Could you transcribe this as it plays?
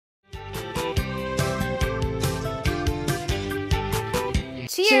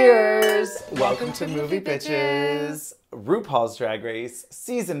Cheers! Welcome to Movie Bitches. RuPaul's Drag Race,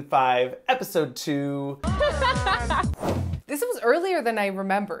 Season 5, Episode 2. This was earlier than I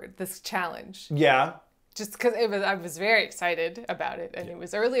remembered, this challenge. Yeah. Just because I was very excited about it, and it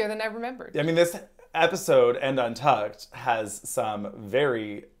was earlier than I remembered. I mean, this episode and Untucked has some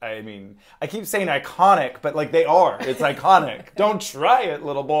very, I keep saying iconic, but like they are. It's iconic. Don't try it,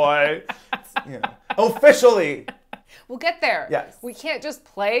 little boy. Officially. We'll get there. Yes. We can't just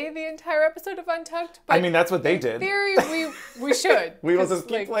play the entire episode of Untucked. But that's what they did. In theory, we should. We will just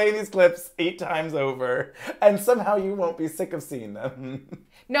keep playing these clips 8 times over, and somehow you won't be sick of seeing them.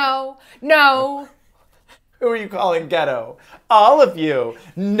 No. Who are you calling ghetto? All of you.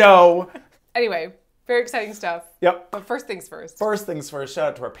 No. Anyway, very exciting stuff. Yep. But first things first. First things first, shout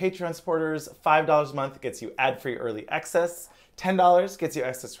out to our Patreon supporters. $5 a month gets you ad-free early access. $10 gets you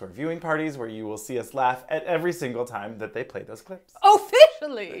access to our viewing parties where you will see us laugh at every single time that they play those clips.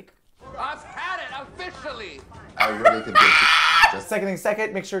 Officially! I've had it officially! I really could get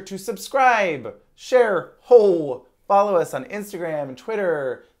Second, make sure to subscribe, share, follow us on Instagram and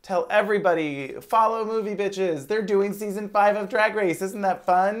Twitter. Tell everybody, follow Movie Bitches. They're doing Season 5 of Drag Race. Isn't that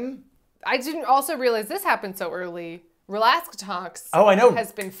fun? I didn't also realize this happened so early. Relax Talks. Oh, I know.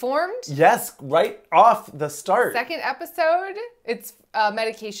 Has been formed. Yes, right off the start. Second episode. It's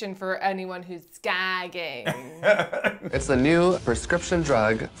medication for anyone who's gagging. It's the new prescription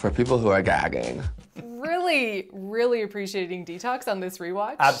drug for people who are gagging. Really, really appreciating Detox on this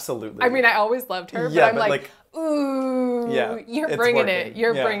rewatch. Absolutely. I mean, I always loved her, but I'm like, ooh, you're bringing it.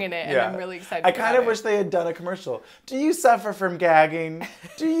 You're bringing it, and I'm really excited. I kind of wish they had done a commercial. Do you suffer from gagging?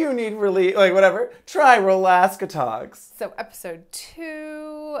 Do you need relief? Like, whatever. Try Relaska Talks. So, episode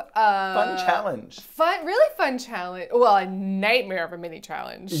 2. Fun challenge. Really fun challenge. Well, a nightmare of a mini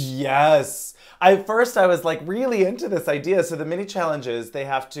challenge. Yes. At first, I was like really into this idea. So the mini challenges, they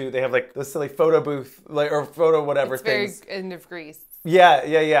have like the silly photo booth, like, or photo whatever it's things. Very end of Grease.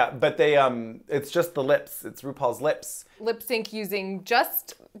 Yeah. But they, it's just the lips. It's RuPaul's lips. Lip sync using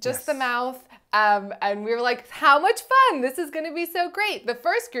just the mouth. And we were like, how much fun! This is going to be so great. The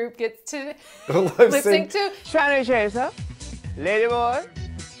first group gets to lip sync to Tranny Chaser, Ladyboy,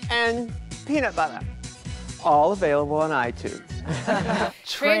 and Peanut Butter. All available on iTunes.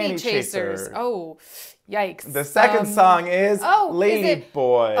 Tranny Chasers. Oh, yikes. The second song is Lady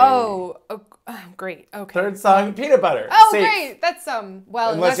Boy. Oh, great. Okay. Third song, Peanut Butter. Oh, safe. Great. That's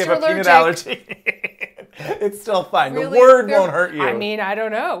well, unless you you're have a allergic. peanut allergy. It's still fine. Really? The word won't hurt you. I mean, I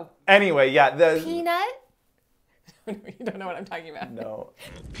don't know. Anyway, yeah. Peanut? You don't know what I'm talking about. No.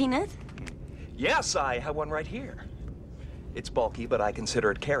 Peanut? Yes, I have one right here. It's bulky, but I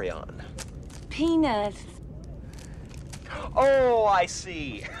consider it carry-on. Peanut. Oh, I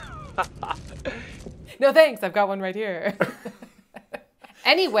see. No thanks, I've got one right here.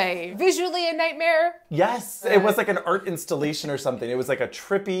 Anyway, visually a nightmare. Yes, it was like an art installation or something. It was like a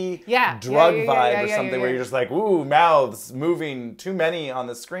trippy drug vibe or something where you're just like, ooh, mouths moving, too many on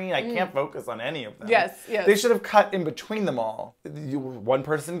the screen. I can't focus on any of them. Yes. They should have cut in between them all. One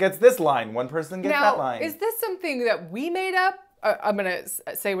person gets this line, one person gets that line. Is this something that we made up? I'm gonna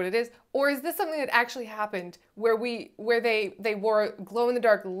say what it is, or is this something that actually happened where they wore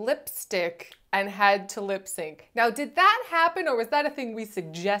glow-in-the-dark lipstick and had to lip sync? Now, did that happen, or was that a thing we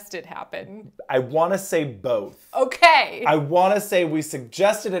suggested happen? I want to say both. Okay. I want to say we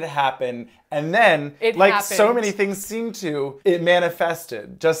suggested it happen, and then, it like happened. So many things seem to, it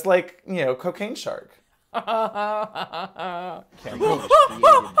manifested, just like Cocaine Shark. What was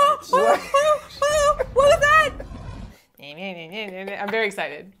that? I'm very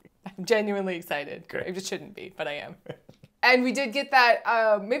excited. I'm genuinely excited. Great. I just shouldn't be, but I am. And we did get that,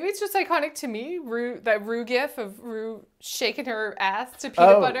 maybe it's just iconic to me, that Ru gif of Ru shaking her ass to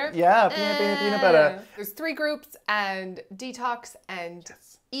peanut butter. Yeah, peanut butter. There's 3 groups, and Detox and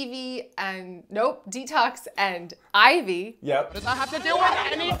Evie and, Detox and Ivy. Yep. Does that have to do with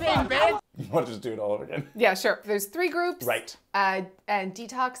anything, bitch? You want to just do it all over again? Yeah, sure. There's 3 groups. Right. And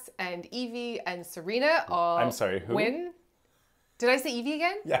Detox and Evie and Serena all I'm sorry, who? win. Did I say Evie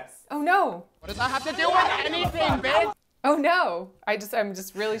again? Yes. Oh no. What does that have to do with anything, bitch? Oh no. I'm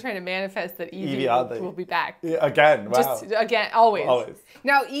just really trying to manifest that Evie will be back. Yeah, again, wow. Just again, always. Always.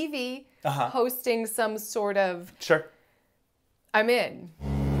 Now Evie hosting some sort of Sure. I'm in.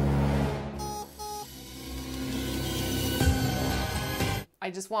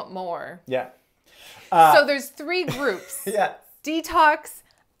 I just want more. Yeah. So there's 3 groups. Yeah. Detox,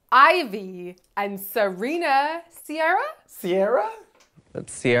 Ivy, and Serena. Sierra?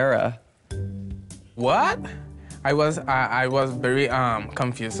 That's Sierra. What? I was very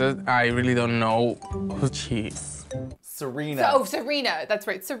confused. I really don't know who she is. Serena. Oh, Serena. That's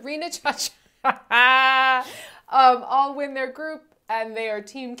right. Serena Cha-Cha. All win their group, and they are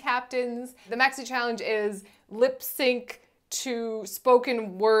team captains. The Maxi Challenge is lip sync to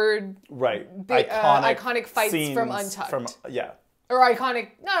spoken word. Right. Iconic fights scenes from Untucked. Yeah. Or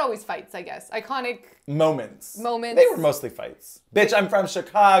iconic, not always fights, I guess. Iconic moments. Moments. They were mostly fights. Bitch, I'm from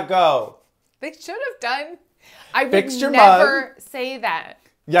Chicago. They should have done. I would Fixed your never say that.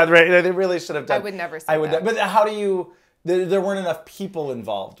 Yeah, right. They really should have done. I would never say that. But how do you? There weren't enough people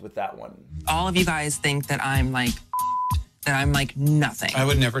involved with that one. All of you guys think that I'm like nothing. I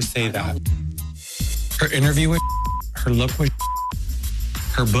would never say that. Her interview was her look was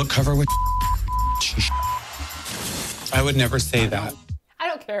her book cover was I would never say that. I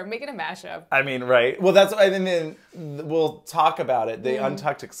don't care. Make it a mashup. I mean, right. Well, that's, and then we'll talk about it. The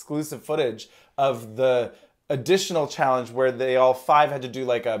Untucked exclusive footage of the additional challenge where they all 5 had to do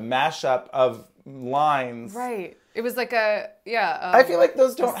like a mashup of lines. Right. It was like a, I feel like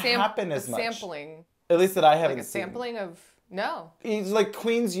those don't happen as much. Sampling. At least that I haven't Like a seen. sampling of, no. It's like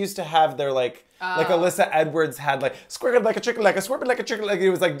Queens used to have their like Alyssa Edwards had like squirted like a chicken, like a squirted like a chicken, like it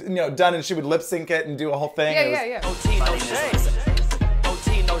was like, you know, done, and she would lip sync it and do a whole thing. Yeah. OT no shade.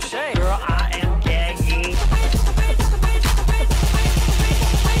 OT no shade. Girl, I am gaggy.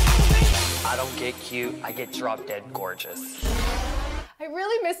 I don't get cute. I get drop dead gorgeous. I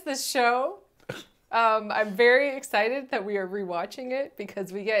really miss this show. I'm very excited that we are rewatching it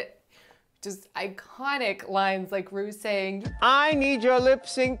because we get just iconic lines like Ru saying, I need your lip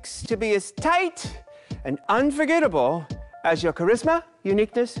syncs to be as tight and unforgettable as your charisma,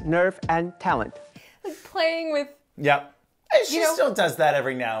 uniqueness, nerve, and talent. like playing with. Yeah. She still does that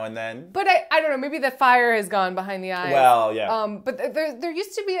every now and then. But I don't know, maybe the fire has gone behind the eyes. Well, yeah. But there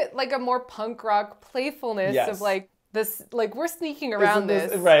used to be like a more punk rock playfulness of like this, like we're sneaking around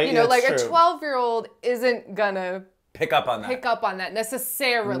this. Right, you know, like true. a 12-year-old isn't gonna pick up on that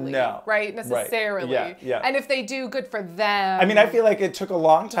necessarily. No. Right? Necessarily. Right. Yeah. And if they do, good for them. I mean, I feel like it took a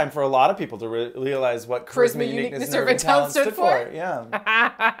long time for a lot of people to realize what charisma, uniqueness, nerve, and talent stood for. Yeah.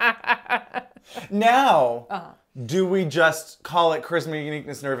 Now, do we just call it Charisma,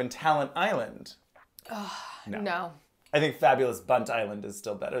 Uniqueness, Nerve, and Talent Island? No. I think Fabulous Bunt Island is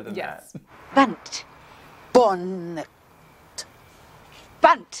still better than that. Bunt. Bonnet.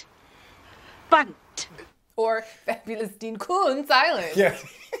 Bunt. Bunt. Or Fabulous Dean Koontz Island. Yeah.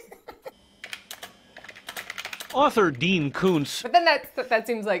 Author Dean Koontz. But then that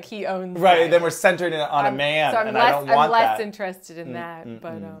seems like he owns Right, then we're centered on a man, so I'm and less, I don't want I'm less that. interested in that.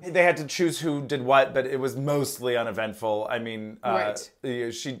 But They had to choose who did what, but it was mostly uneventful. I mean,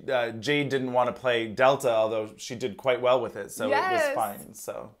 Jade didn't want to play Delta, although she did quite well with it, so it was fine.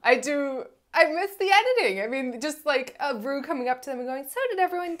 So I miss the editing. I mean, just like Ru coming up to them and going, so did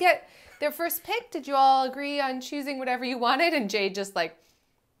everyone get their first pick? Did you all agree on choosing whatever you wanted? And Jade just like,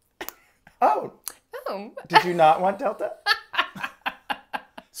 oh. Did you not want Delta?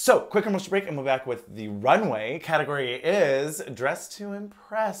 So, quick commercial break, and we'll be back with the runway. Category is Dress to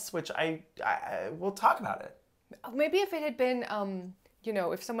Impress, which I we'll talk about it. Maybe if it had been,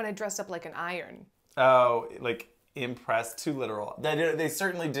 if someone had dressed up like an iron. Oh, like impress, too literal. They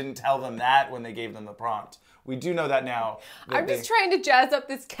certainly didn't tell them that when they gave them the prompt. We do know that now. I'm just trying to jazz up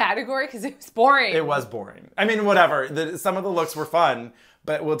this category because it was boring. It was boring. I mean, whatever. Some of the looks were fun,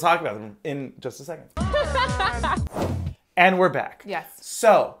 but we'll talk about them in just a second. And we're back. Yes.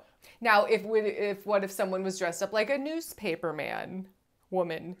 So. Now, what if someone was dressed up like a newspaper man,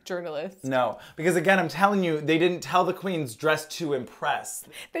 woman, journalist? No, because again, I'm telling you, they didn't tell the queens dress to impress.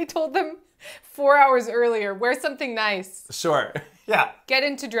 They told them 4 hours earlier, wear something nice. Sure. Yeah. Get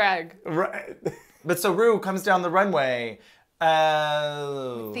into drag. Right. But so Ru comes down the runway.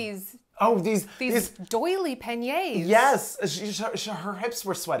 These doily peignets. Yes. Her hips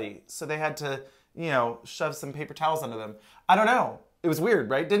were sweaty, so they had to, shove some paper towels under them. I don't know. It was weird,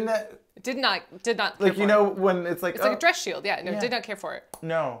 right? Didn't it? Did not like, when it's like... It's like a dress shield. Yeah, no, did not care for it.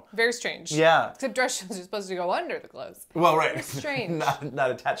 No. Very strange. Yeah. Except dress shields are supposed to go under the clothes. Well, right. It's strange. not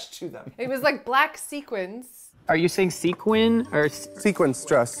attached to them. It was like black sequins. Are you saying sequin or... Sequence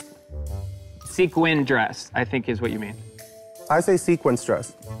dress. Sequin dress, I think is what you mean. I say sequence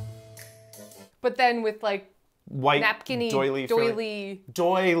dress. But then with like white napkin-y, doily.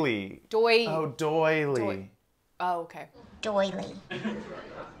 Doily. Oh, doily. Oh, okay. Doily.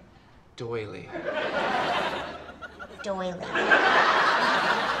 Doily. Doily.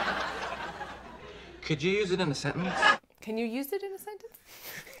 Could you use it in a sentence? Can you use it in a sentence?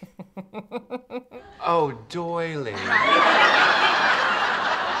 Oh, doily.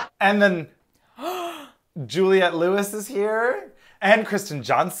 And then Juliette Lewis is here. And Kristen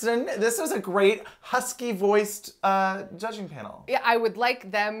Johnston. This was a great husky-voiced judging panel. Yeah, I would like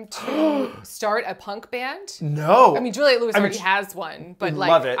them to start a punk band. No. I mean, Juliette Lewis already has one, but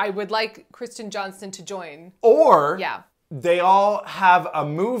love it. I would like Kristen Johnston to join. Or Yeah. they all have a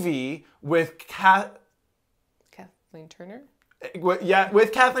movie with Kathleen Turner?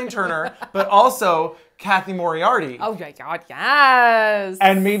 with Kathleen Turner, but also Kathy Moriarty. Oh my God, yes.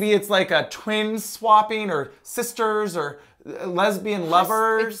 And maybe it's like a twin swapping or sisters or lesbian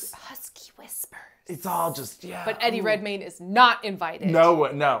lovers. It's husky whispers. It's all just, yeah. But Eddie Redmayne is not invited.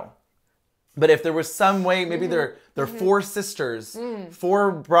 No. But if there was some way, maybe they're four sisters,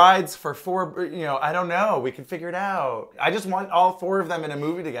 four brides for four, I don't know. We can figure it out. I just want all four of them in a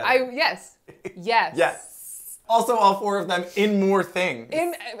movie together. Yes. Yes. Also, all four of them in more things.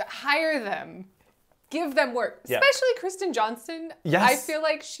 Hire them. Give them work. Yeah. Especially Kristen Johnston. Yes. I feel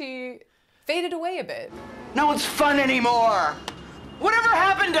like she faded away a bit. No one's fun anymore. Whatever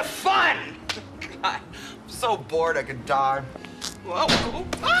happened to fun? God, I'm so bored I could die.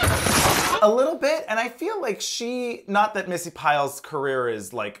 A little bit, and I feel like not that Missy Pyle's career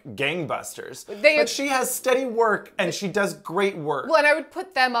is like gangbusters, but she has steady work and she does great work. Well, and I would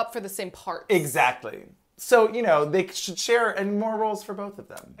put them up for the same part. Exactly. So, they should share and more roles for both of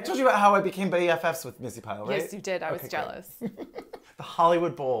them. I told you about how I became BFFs with Missy Pyle, right? Yes, you did. I was jealous. The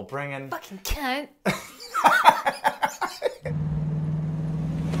Hollywood Bowl, bringing... Fucking cunt.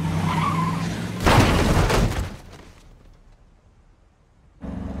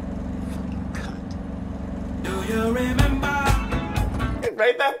 Do you remember?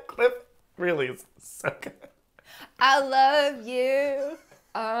 Right, that clip really is so good. I love you.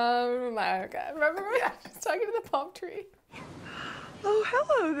 Oh my God. Remember when I was talking to the palm tree? Oh,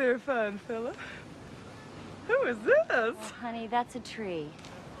 hello there, fine fella. Who is this? Oh, honey, that's a tree.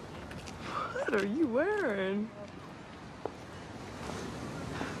 What are you wearing?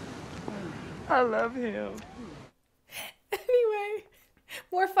 I love him. Anyway,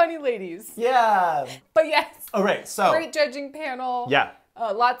 more funny ladies. Yeah. But yes. All right, so. Great judging panel. Yeah.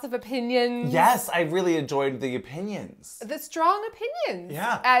 Lots of opinions. Yes, I really enjoyed the opinions. The strong opinions.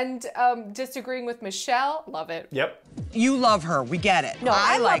 Yeah. And disagreeing with Michelle. Love it. Yep. You love her, we get it. No,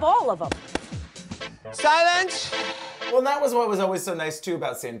 I love all of them. Silence! Well, that was what was always so nice, too,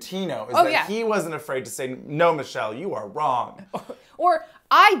 about Santino, is that he wasn't afraid to say, no, Michelle, you are wrong. Or,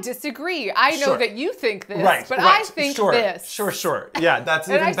 I disagree. I know that you think this, but I think this. Sure. Yeah, that's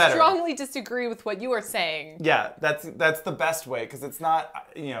even better. And I strongly disagree with what you are saying. Yeah, that's the best way, because it's not,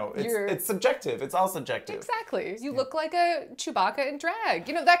 it's subjective. It's all subjective. Exactly. You look like a Chewbacca in drag.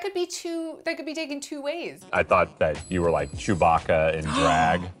 That could be taken two ways. I thought that you were like Chewbacca in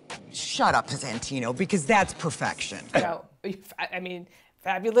drag. Shut up, Santino, because that's perfection. No, I mean,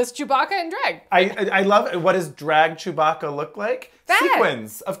 fabulous Chewbacca in drag. I love it. What does drag Chewbacca look like? That.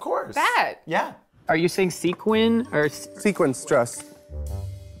 Sequins, of course. That. Yeah. Are you saying sequin or Sequence dress.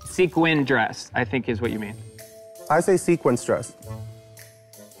 sequin dress? I think is what you mean. I say sequence dress.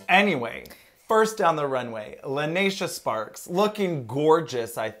 Anyway, first down the runway, Lanesha Sparks, looking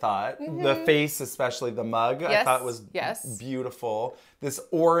gorgeous, I thought. The face, especially the mug, I thought was beautiful. This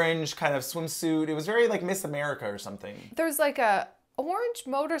orange kind of swimsuit. It was very like Miss America or something. There's like a orange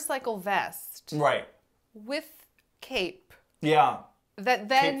motorcycle vest. Right. With cape. Yeah. That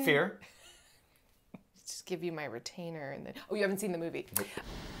then... Cape Fear. Just give you my retainer and then... Oh, you haven't seen the movie.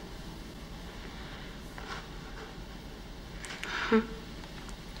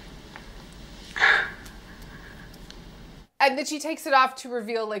 And then she takes it off to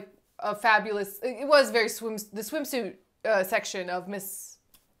reveal like a fabulous... It was very the swimsuit section of Miss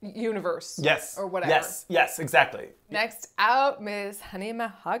Universe. Yes. Or whatever. Yes, exactly. Next out, Miss Honey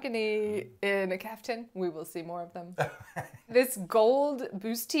Mahogany in a caftan. We will see more of them. This gold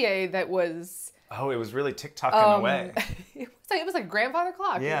bustier that was... Oh, it was really TikToking away. It was like a grandfather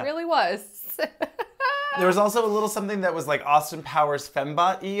clock. Yeah. It really was. There was also a little something that was like Austin Powers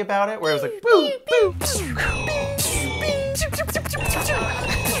fembot-y about it, where it was like, boo, boo,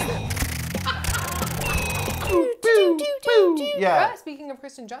 yeah. Speaking of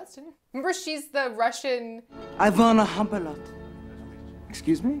Kristen Johnston, remember she's the Russian... I wanna hump a lot.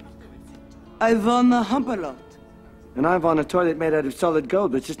 Excuse me? I wanna hump a lot. And I want a toilet made out of solid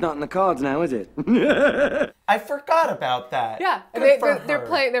gold, but it's just not in the cards now, is it? I forgot about that. Yeah,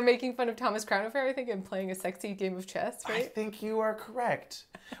 they're making fun of Thomas Crown Affair, I think, and playing a sexy game of chess, right? I think you are correct.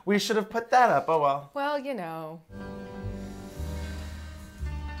 We should have put that up, oh well. Well, you know.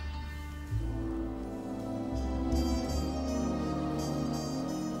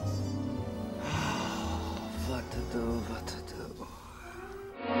 What to do?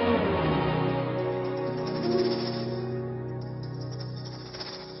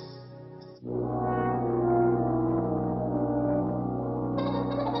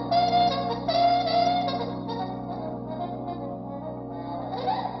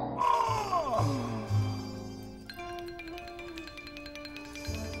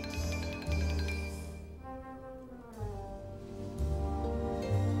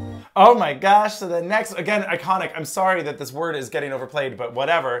 Oh my gosh, so the next, again, iconic. I'm sorry that this word is getting overplayed, but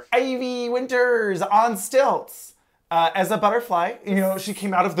whatever. Ivy Winters on stilts. As a butterfly, you know, she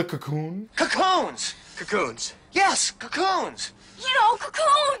came out of the cocoon. Cocoons! Cocoons. Yes, cocoons. You know,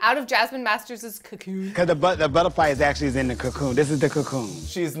 cocoon! Out of Jasmine Masters' cocoon. Because the butterfly is actually in the cocoon. This is the cocoon.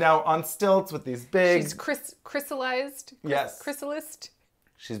 She's now on stilts with these big... She's chrysaliced. Yes. Chrysaliced.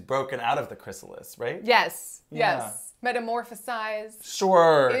 She's broken out of the chrysalis, right? Yes, Yeah. yes. Metamorphosized.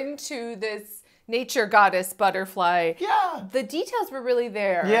 Sure. Into this nature goddess butterfly. Yeah. The details were really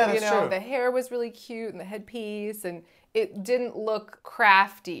there. Yeah, that's you know, true. The hair was really cute and the headpiece, and it didn't look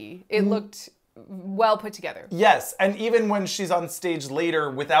crafty. It looked well put together. Yes, and even when she's on stage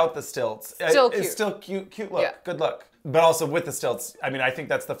later without the stilts, Still cute. it's still cute look, Yeah. good look. But also with the stilts, I mean, I think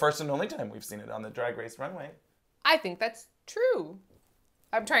that's the first and only time we've seen it on the Drag Race runway. I think that's true.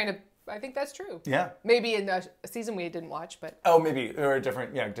 I think that's true. Yeah. Maybe in a season we didn't watch, but... Oh, maybe, or a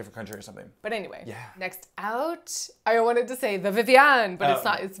different country or something. But anyway, Yeah. next out, I wanted to say the Vivienne, but it's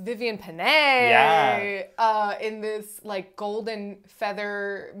not. It's Vivienne Panay. Yeah. In this like golden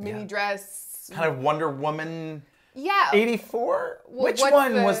feather mini dress. Kind of Wonder Woman... Yeah. 84? Well, Which what's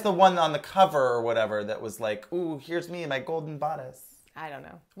one the- was the one on the cover or whatever that was like, ooh, here's me in my golden bodice? I don't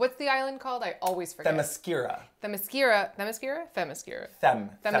know. What's the island called? I always forget. Themyscira. Themyscira. Themyscira? Themyscira.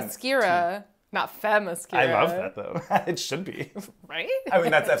 Themyscira. Not Femascira. I love that though. It should be. Right? I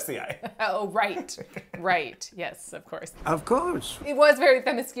mean, that's FCI. Oh, right. Right. Yes, of course. Of course. It was very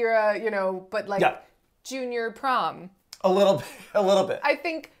Themyscira, you know, but like Yeah. junior prom. A little bit. I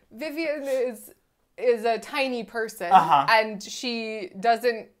think Vivienne is a tiny person, and she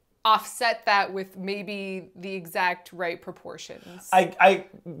doesn't offset that with maybe the exact right proportions. I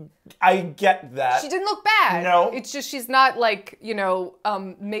get that. She didn't look bad. No. It's just she's not like, you know,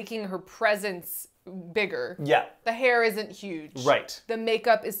 making her presence bigger. Yeah. The hair isn't huge. Right. The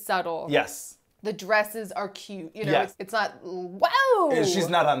makeup is subtle. Yes. The dresses are cute. You know, Yes. it's not, wow. She's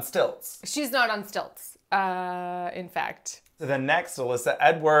not on stilts. She's not on stilts, in fact. The next, Alyssa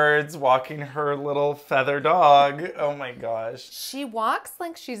Edwards walking her little feather dog. Oh my gosh. She walks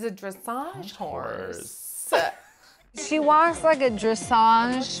like she's a dressage horse. She walks like a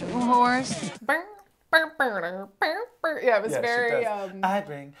dressage horse. Yeah, it was Yeah, very. she does. I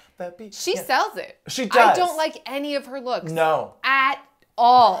bring the beat. She sells it. She does. I don't like any of her looks. No. At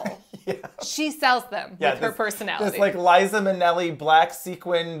all. She sells them with her this- personality. This like Liza Minnelli black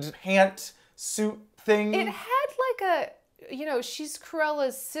sequined pant suit thing. It had like a, you know, she's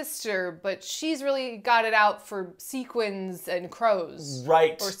Cruella's sister, but she's really got it out for sequins and crows.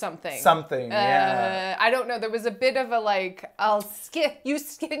 Right. Or something. Something, yeah. I don't know. There was a bit of a like, at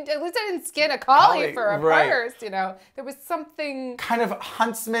least I didn't skin a collie for a right. purse, you know. There was something. Kind of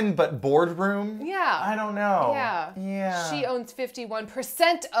huntsman, but boardroom. Yeah. I don't know. Yeah. Yeah. She owns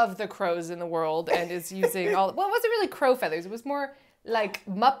 51% of the crows in the world and is using all, well, it wasn't really crow feathers. It was more like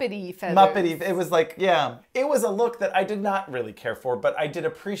Muppety feathers. Muppety. It was like, yeah. It was a look that I did not really care for, but I did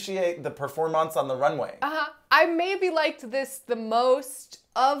appreciate the performance on the runway. I maybe liked this the most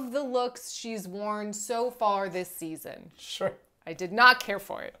of the looks she's worn so far this season. Sure. I did not care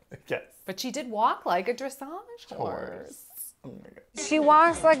for it. Yes. But she did walk like a dressage horse. Oh my God. She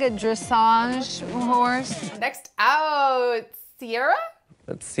walks like a dressage horse. Next out, Sierra?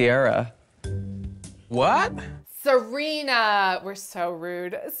 That's Sierra. What? Serena, we're so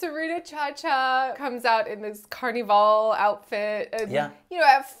rude. Serena Cha-Cha comes out in this carnival outfit. And, Yeah. you know,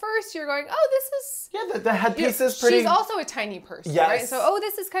 at first you're going, oh, this is... Yeah, the headpiece you know, is pretty... She's also a tiny person, Yes. right? So, oh,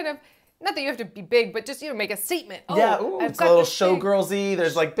 this is kind of... Not that you have to be big, but just, you know, make a statement. Oh, Yeah, I've it's a got little this big showgirlsy.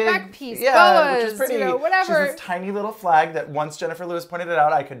 There's like big back piece, yeah, which is boas, pretty. you know, whatever. She's this tiny little flag that once Jennifer Lewis pointed it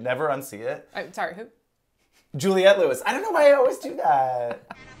out, I could never unsee it. I'm sorry, who? Juliette Lewis. I don't know why I always do that.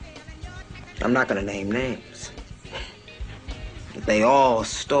 I'm not gonna name names, but they all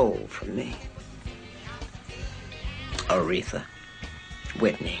stole from me. Aretha,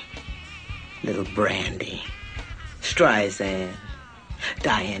 Whitney, Little Brandy, Streisand,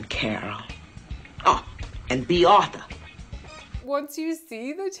 Diane Carroll. Oh, and B. Arthur. Once you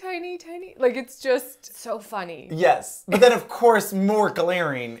see the tiny, like, it's just so funny. Yes, but then of course more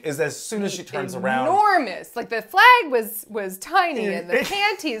glaring is as soon as she turns around. Enormous. Like the flag was tiny and the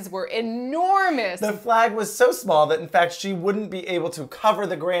panties were enormous. The flag was so small that in fact she wouldn't be able to cover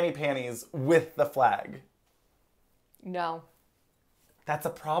the granny panties with the flag. No. That's a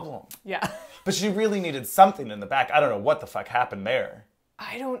problem. Yeah. But she really needed something in the back. I don't know what the fuck happened there.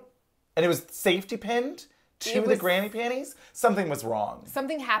 I don't... And it was safety pinned to the granny panties, something was wrong.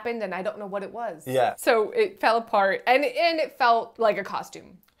 Something happened and I don't know what it was. Yeah. So it fell apart and it felt like a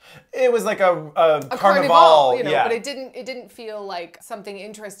costume. It was like a carnival, you know, yeah. But it didn't feel like something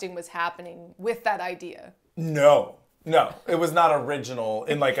interesting was happening with that idea. No, it was not original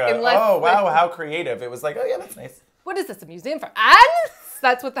in like oh wow, how creative. It was like, oh yeah, that's nice. What is this, a museum for ants?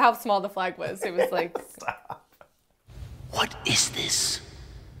 That's how small the flag was. It was like... Stop. What is this?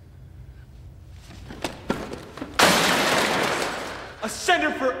 A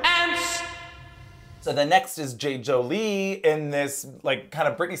center for ants? So the next is J. Jolie in this like kind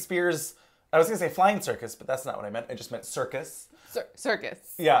of Britney Spears, I was gonna say flying circus, but that's not what I meant. I just meant circus. Circus.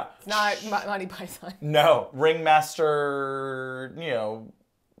 Yeah. It's not Monty Python. No. Ringmaster, you know,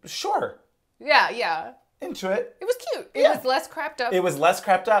 sure. Yeah. Into it. It was cute. It was less crapped up. It was less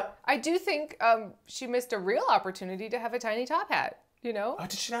crapped up. I do think she missed a real opportunity to have a tiny top hat. You know? Oh,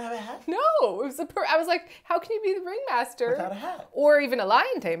 did she not have a hat? No, it was I was like, how can you be the ringmaster without a hat, or even a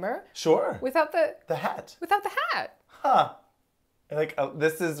lion tamer? Sure. Without the hat. Without the hat. Huh? Like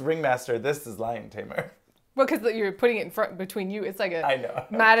this is ringmaster. This is lion tamer. Well, because you're putting it in front between you. It's like I know.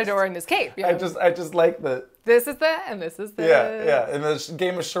 matador in his cape. You know? I just like the. This is the and this is the. Yeah. In the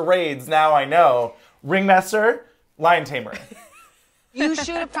game of charades, now I know ringmaster, lion tamer. You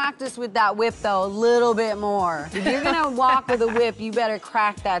should have practiced with that whip, though, a little bit more. If you're gonna walk with a whip, you better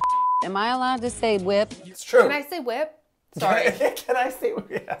crack that. Am I allowed to say whip? It's true. Can I say whip? Sorry. Can I say whip?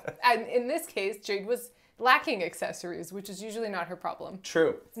 Yeah. And in this case, Jade was lacking accessories, which is usually not her problem.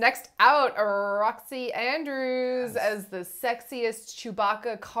 True. Next out, Roxy Andrews as the sexiest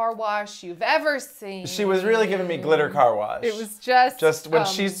Chewbacca car wash you've ever seen. She was really giving me glitter car wash. It was just when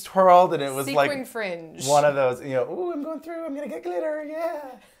she twirled and it was like sequin fringe. One of those, you know, ooh, I'm going through, I'm gonna get glitter, yeah.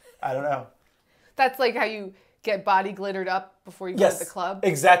 I don't know. That's like how you get body glittered up before you go to the club.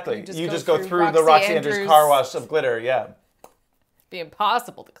 Exactly. You just go through the Roxy Andrews car wash of glitter, yeah. Be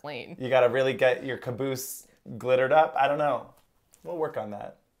impossible to clean. You gotta really get your caboose glittered up. I don't know. We'll work on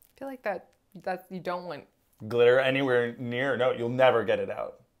that. I feel like that you don't want glitter anywhere near. No, you'll never get it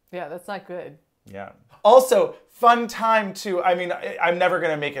out. Yeah, that's not good. Yeah. Also, fun time to, I mean, I'm never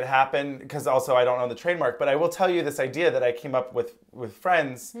gonna make it happen because also I don't know the trademark, but I will tell you this idea that I came up with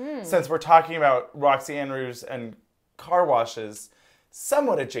friends since we're talking about Roxy Andrews and car washes,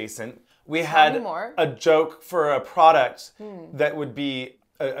 somewhat adjacent. We had a joke for a product that would be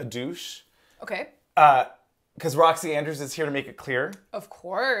a douche. Okay. Because Roxy Andrews is here to make it clear. Of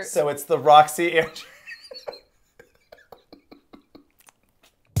course. So it's the Roxy Andrews.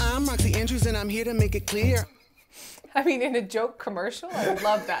 I'm Roxy Andrews and I'm here to make it clear. I mean, in a joke commercial, I would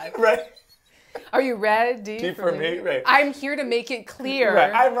love that. Right. Are you ready D for me? Right. I'm here to make it clear.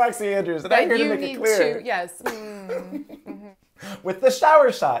 Right. I'm Roxy Andrews and I'm here to make it clear. Yes. With the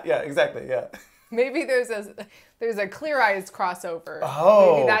shower shot. Yeah, exactly. Yeah. Maybe there's a Clear Eyes crossover.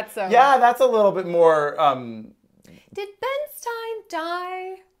 Oh. Maybe that's yeah, that's a little bit more. Did Ben Stein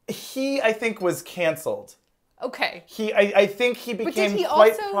die? He, I think, was canceled. Okay. I think he became he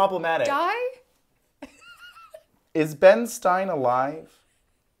quite also problematic. Die? Is Ben Stein alive?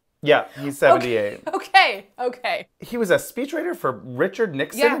 Yeah, he's 78. Okay. He was a speechwriter for Richard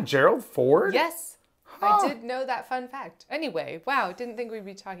Nixon and Gerald Ford? Yes. I did know that fun fact. Anyway, wow, didn't think we'd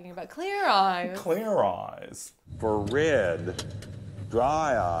be talking about Clear Eyes. Clear Eyes. For red,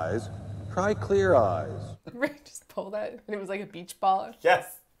 dry eyes, try Clear Eyes. Rick just pulled that and it was like a beach ball.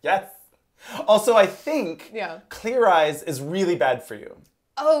 Yes. Also, I think Clear Eyes is really bad for you.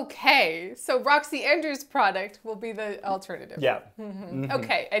 Okay, so Roxy Andrews' product will be the alternative. Yeah.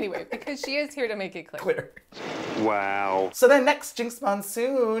 Okay, anyway, because she is here to make it clear. Wow. So then next, Jinx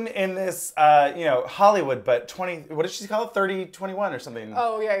Monsoon in this, Hollywood, but what did she call it? 3021 or something.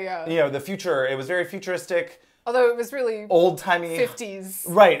 Oh, yeah. You know, the future. It was very futuristic. Although it was really old-timey. 50s.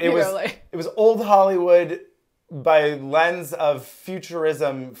 Right. It was old Hollywood by lens of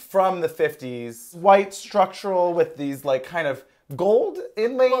futurism from the 50s. White structural with these like kind of gold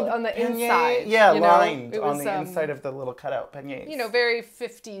inlaid on the peignets. inside. Yeah, lined on the inside of the little cutout peignets. You know, very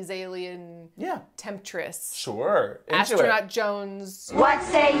 50s alien temptress. Sure. Astronaut Jones. What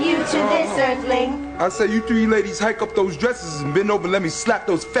say you to this, Earthling? I say you three ladies hike up those dresses and bend over and let me slap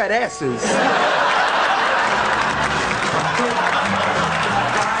those fat asses.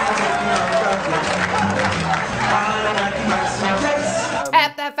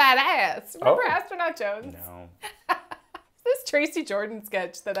 Tap that fat ass. Remember Astronaut Jones? No. This Tracy Jordan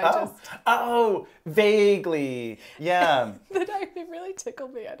sketch that I just... Oh, vaguely. Yeah. It really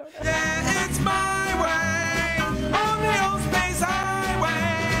tickled me. I don't know. Yeah, it's my way, on the old space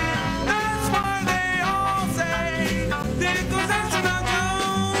highway. That's why they all say, there goes Astronaut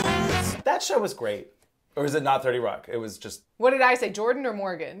Jones. That show was great. Or is it not 30 Rock? It was just... What did I say, Jordan or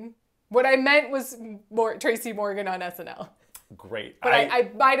Morgan? What I meant was Tracy Morgan on SNL. Great. But I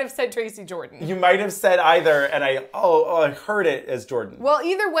might have said Tracy Jordan. You might have said either, and I heard it as Jordan. Well,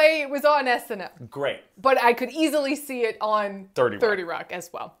 either way, it was on SNL. Great. But I could easily see it on 30 Rock as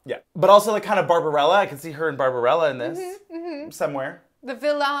well. Yeah. But also like kind of Barbarella. I can see her in Barbarella in this. Somewhere. The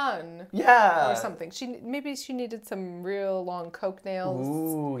villain. Yeah. Or something. Maybe she needed some real long coke nails.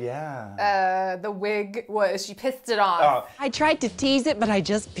 Ooh, yeah. The wig was, she pissed it off. I tried to tease it, but I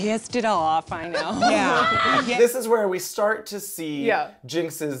just pissed it off, I know. Yeah. This is where we start to see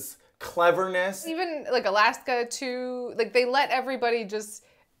Jinx's cleverness. Even like Alaska too, like they let everybody just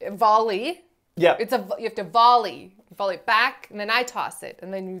volley. Yeah. You have to volley. You volley it back, and then I toss it,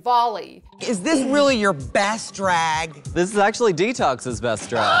 and then you volley. Is this really your best drag? This is actually Detox's best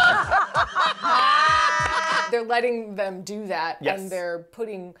drag. They're letting them do that, Yes. and they're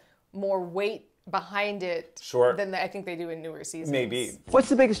putting more weight behind it than I think they do in newer seasons. Maybe. What's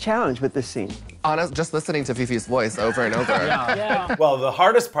the biggest challenge with this scene? Just listening to Fifi's voice over and over. Yeah. Well, the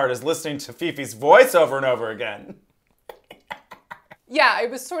hardest part is listening to Fifi's voice over and over again. Yeah,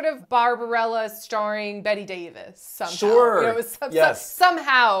 it was sort of Barbarella starring Betty Davis somehow. Sure. You know, it was Yes.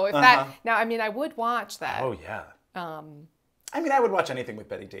 somehow. If that, now, I mean, I would watch that. Oh, yeah. I mean, I would watch anything with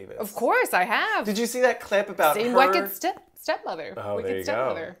Betty Davis. Of course, I have. Did you see that clip about Seen her? Wicked Stepmother. Oh, Wicked there you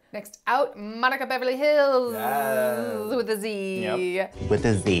Stepmother. go. Next out, Monica Beverly Hills Yes. with a Z. Yep. With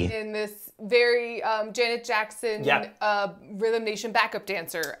a Z. In this very Janet Jackson Rhythm Nation backup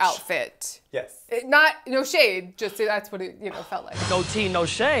dancer outfit. Yes. No shade, just that's what it felt like. No tea, no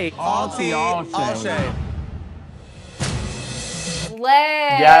shade. All tea, all shade.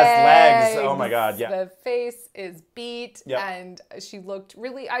 Legs. Yes, legs. Oh my God, yeah. The face is beat, Yep. and she looked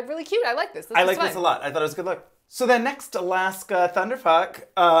really cute. I like this. I like this a lot. I thought it was a good look. So then next, Alaska Thunderfuck,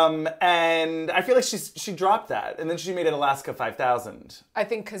 and I feel like she dropped that, and then she made it Alaska 5000. I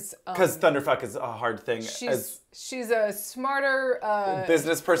think because Thunderfuck is a hard thing. She's a smarter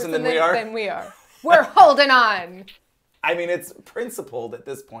business person than we are. We're holding on. I mean, it's principled at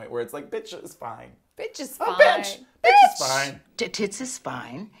this point where it's like, bitch is fine. Bitch is Oh, fine. Bitch is fine. Tits is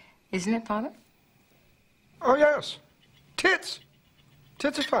fine, isn't it, Father? Oh, yes. Tits.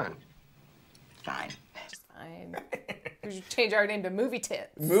 Tits are fine. Fine. Fine. We should change our name to Movie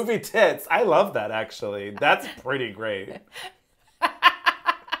Tits. Movie Tits. I love that, actually. That's pretty great.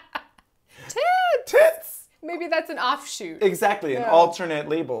 Tits. Maybe that's an offshoot. Exactly, an alternate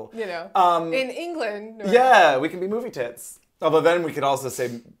label. You know, in England. Yeah, we can be Movie Tits. Although then we could also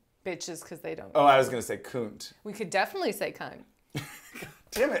say... Bitches, because they don't. Oh, I was going to say coont. We could definitely say cunt.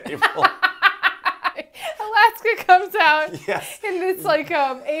 Damn it, April. Alaska comes out Yes. in this like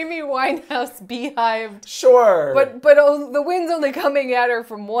Amy Winehouse beehive. Sure. But the wind's only coming at her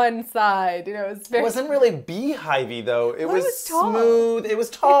from one side. You know, it's very. It wasn't really beehivey though. It was tall. smooth. It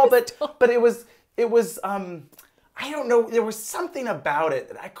was tall, but it was I don't know. There was something about it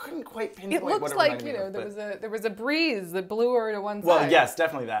that I couldn't quite pinpoint. It looks what it like reminded me of, there was a breeze that blew her to one side. Well, yes,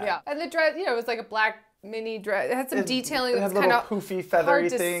 definitely that. Yeah, and the dress, it was like a black mini dress. It had some detailing. It had It was kind of poofy, feathery hard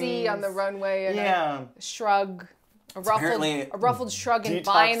to things. see on the runway. And Yeah. a shrug, a ruffled shrug in Detox's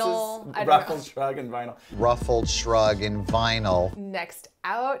vinyl. I don't ruffled know. shrug in vinyl. Ruffled shrug in vinyl. Next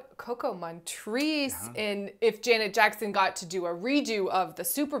out, Coco Montrese in If Janet Jackson got to do a redo of the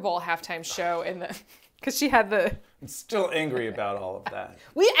Super Bowl halftime show because she had the. I'm still angry about all of that.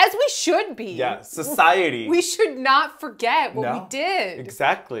 As we should be. Yeah, society. We should not forget what we did.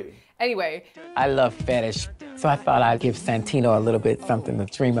 Exactly. Anyway. I love fetish, so I thought I'd give Santino a little bit something to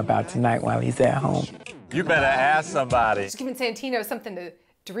dream about tonight while he's at home. You better ask somebody. Just giving Santino something to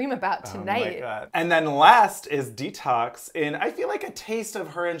dream about tonight. Oh my God. And then last is Detox, and I feel like a taste of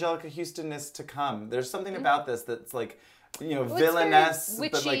her Angelica Houston-ness to come. There's something about this that's like, villainess,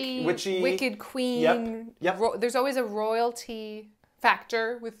 witchy, but like witchy. Wicked queen. Yep. There's always a royalty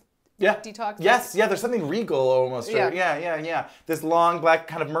factor with Detox. Yes, yeah, there's something regal almost. Yeah. Yeah. This long black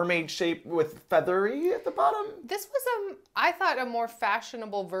kind of mermaid shape with feathery at the bottom. This was I thought a more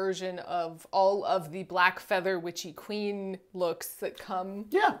fashionable version of all of the black feather witchy queen looks that come.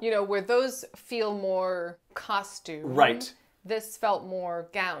 Yeah. Where those feel more costume. Right. This felt more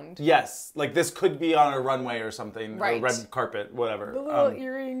gowned. Yes, like this could be on a runway or something, Right. a red carpet, whatever. The little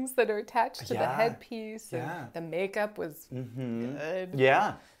earrings that are attached to the yeah. headpiece. Yeah. And the makeup was good.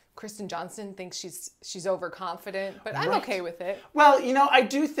 Yeah. Kristen Johnston thinks she's overconfident, but I'm Right. okay with it. Well, I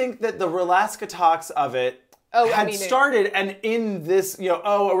do think that the Relaska talks of it had started, and in this,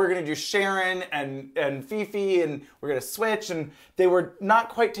 we're going to do Sharon and Fifi, and we're going to switch, and they were not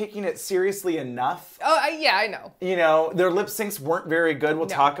quite taking it seriously enough. Oh, yeah, I know. Their lip syncs weren't very good. We'll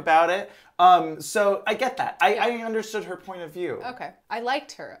talk about it. So I get that. I understood her point of view. Okay. I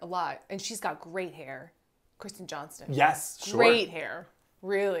liked her a lot. And she's got great hair. Kristen Johnston. Yes, sure. Great hair.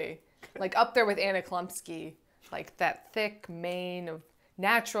 Really. Like up there with Anna Klumsky. Like that thick mane of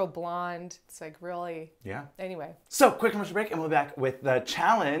natural blonde. It's like really. Yeah. Anyway. So quick commercial break and we'll be back with the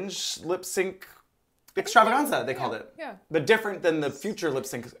challenge lip sync extravaganza, they called it. Yeah. But different than the future lip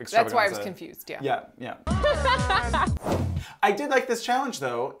sync extravaganza. That's why I was confused, yeah. Yeah. I did like this challenge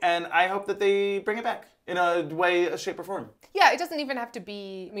though, and I hope that they bring it back in a way, shape, or form. Yeah, it doesn't even have to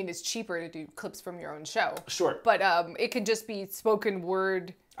be, I mean, it's cheaper to do clips from your own show. Sure. But it could just be spoken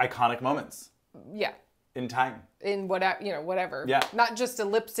word. Iconic moments. Yeah. In time. In whatever, whatever. Yeah. Not just a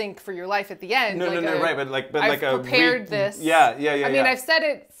lip sync for your life at the end. No, right, but like I've prepared this. Yeah. I mean, I've said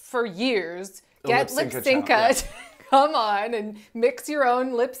it for years. Get lip synca. Yeah. Come on and mix your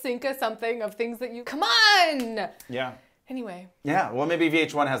own lip synca something of things that you. Come on. Yeah. Anyway. Yeah. Well, maybe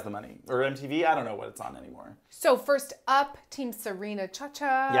VH1 has the money or MTV. I don't know what it's on anymore. So first up, Team Serena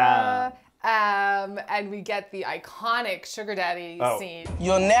Cha-Cha. Yeah. And we get the iconic Sugar Daddy scene.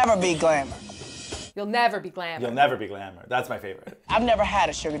 You'll never be glamour. You'll never be glamour. You'll never be glamour. That's my favorite. I've never had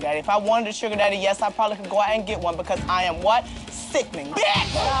a sugar daddy. If I wanted a sugar daddy, yes, I probably could go out and get one because I am what? Sickening.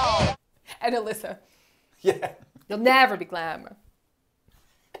 Bitch! And Alyssa. Yeah. You'll never be glamour.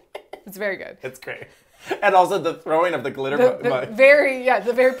 It's very good. It's great. And also the throwing of the glitter. The very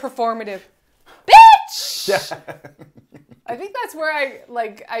performative. Bitch! Yeah. I think that's where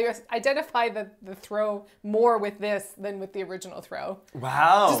I identify the throw more with this than with the original throw.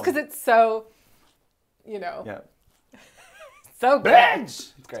 Wow. Just because it's so, Yeah. So good.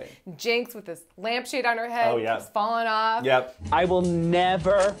 Bitch! It's great. Jinx with this lampshade on her head. Oh, yeah. Keeps falling off. Yep. I will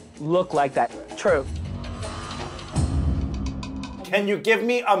never look like that. True. Can you give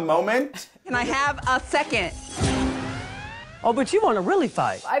me a moment? Can I have a second? Oh, but you want to really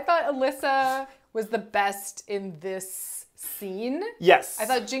fight. I thought Alyssa was the best in this scene. Yes. I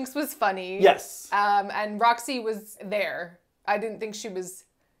thought Jinx was funny. Yes. And Roxy was there. I didn't think she was.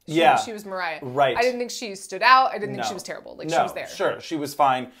 She was Mariah. Right. I didn't think she stood out. I didn't think she was terrible. She was there. Sure, she was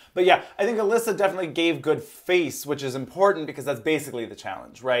fine. But yeah, I think Alyssa definitely gave good face, which is important because that's basically the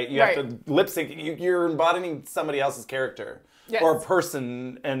challenge, right? You have to lip sync. You're embodying somebody else's character or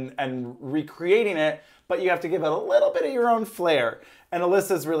person and recreating it, but you have to give it a little bit of your own flair. And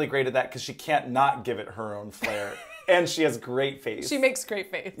Alyssa's really great at that because she can't not give it her own flair. And she has great face. She makes great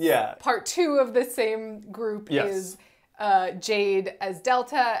face. Yeah. Part 2 of the same group is Jade as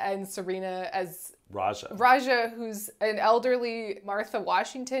Delta and Serena as Raja, who's an elderly Martha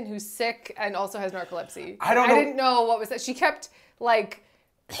Washington who's sick and also has narcolepsy. I didn't know what was that. She kept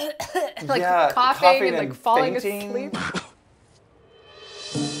coughing and falling asleep.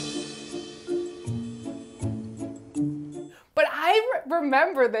 But I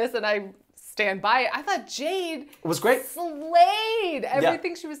remember this and I stand by it. I thought Jade was great. Slayed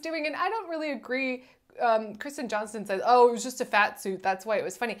everything she was doing, and I don't really agree. Kristen Johnston says, "Oh, it was just a fat suit. That's why it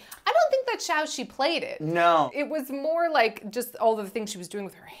was funny." I don't think that's how she played it. No, it was more like just all the things she was doing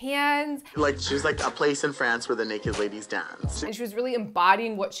with her hands. Like she was like a place in France where the naked ladies dance, and she was really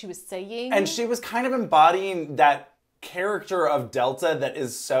embodying what she was saying. And she was kind of embodying that character of Delta that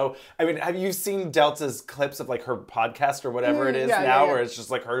is so. I mean, have you seen Delta's clips of like her podcast or whatever it is where it's just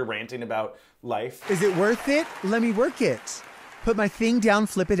like her ranting about life? Is it worth it? Let me work it. Put my thing down,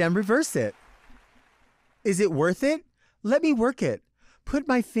 flip it, and reverse it. Is it worth it? Let me work it. Put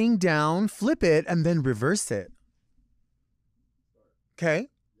my thing down, flip it, and then reverse it. Okay?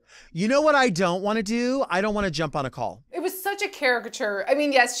 You know what I don't want to do? I don't want to jump on a call. It was such a caricature. I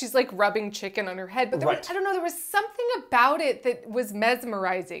mean, yes, she's like rubbing chicken on her head, but there was, I don't know, there was something about it that was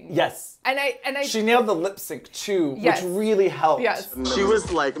mesmerizing. Yes. And I she nailed the lip sync too, yes. which really helped. Yes. She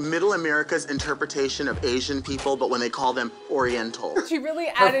was like Middle America's interpretation of Asian people, but when they call them Oriental. She really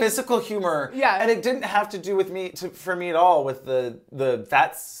added her physical humor. Yeah. And it didn't have to do with for me at all with the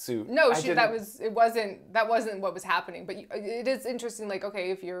fat suit. No, that wasn't what was happening. But it is interesting. Like,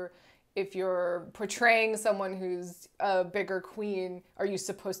 okay, if you're portraying someone who's a bigger queen, are you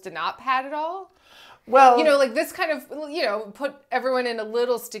supposed to not pat at all? Well, you know, like this kind of, put everyone in a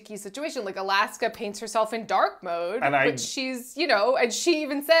little sticky situation. Like Alaska paints herself in dark mode, but she's, and she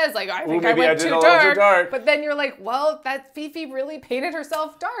even says like, I think I went too dark. But then you're like, well, that Fifi really painted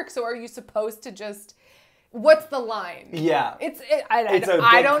herself dark. So are you supposed to just, what's the line? Yeah.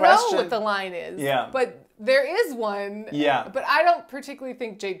 I don't know what the line is. Yeah. But there is one. Yeah. But I don't particularly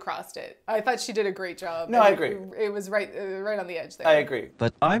think Jade crossed it. I thought she did a great job. No, I agree. It was right on the edge there. I agree.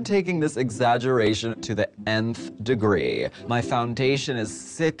 But I'm taking this exaggeration to the nth degree. My foundation is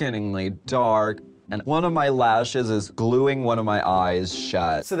sickeningly dark. And one of my lashes is gluing one of my eyes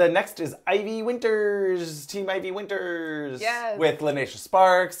shut. So then next is Ivy Winters, Team Ivy Winters. Yes. With Lanesha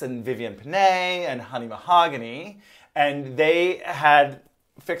Sparks and Vivian Panay and Honey Mahogany. And they had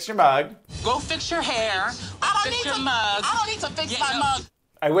Fix Your Mug. Go fix your hair. Fix your mug. I don't need to fix my mug.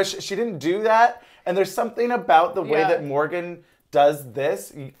 I wish she didn't do that. And there's something about the way that Morgan does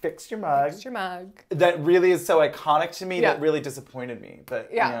this, you fix your mug. Fix your mug. That really is so iconic to me that really disappointed me. But,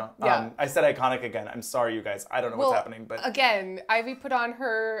 you know, I said iconic again. I'm sorry, you guys. I don't know what's happening. But again, Ivy put on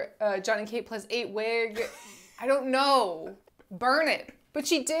her John and Kate +8 wig. I don't know. Burn it. But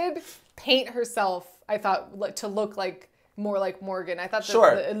she did paint herself, I thought, to look like more like Morgan. I thought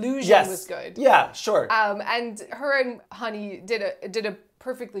the illusion was good. Yeah, sure. And her and Honey did a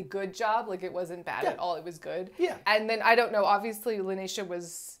perfectly good job. Like, it wasn't bad at all. It was good. Yeah. And then, I don't know, obviously Lanesha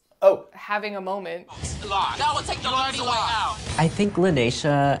was having a moment. That would take the dirty way out. I think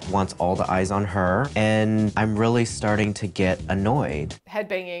Lanesha wants all the eyes on her, and I'm really starting to get annoyed.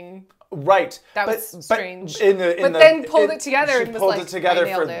 Headbanging. Right. That was strange. But then pulled it together she and was pulled like, it together I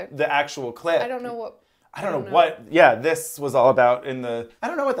nailed for it. the actual clip. I don't know what. I don't know what, this was all about in the, I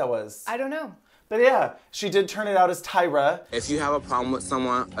don't know what that was. I don't know. But yeah, she did turn it out as Tyra. If you have a problem with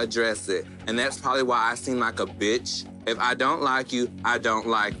someone, address it. And that's probably why I seem like a bitch. If I don't like you, I don't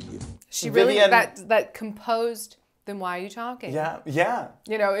like you. She really, that composed, then why are you talking? Yeah, yeah.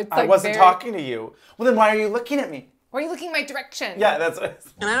 You know, it's like I wasn't talking to you. Well, then why are you looking at me? Why are you looking in my direction? Yeah, that's what it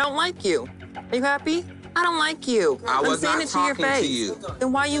is. And I don't like you. Are you happy? I don't like you. I was I'm saying not it to your talking face. to you.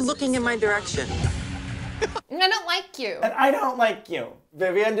 Then why are you looking in my direction? I don't like you. And I don't like you.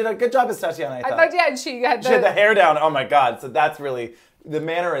 Vivian did a good job as Tatiana, I thought. I thought, and she had the hair down. Oh my God. So that's really, the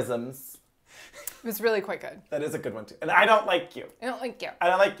mannerisms. It was really quite good. That is a good one too. And I don't like you. I don't like you. I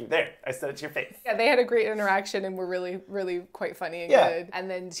don't like you. There, I said it to your face. Yeah, they had a great interaction and were really, really quite funny and good. And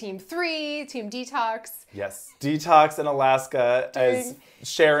then Team 3, Team Detox. Yes. Detox in Alaska as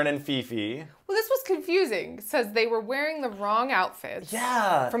Sharon and Fifi. Well, this was confusing because they were wearing the wrong outfits.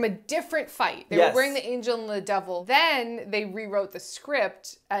 Yeah. From a different fight. They were wearing the angel and the devil. Then they rewrote the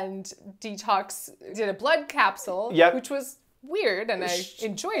script and Detox did a blood capsule, which was weird and I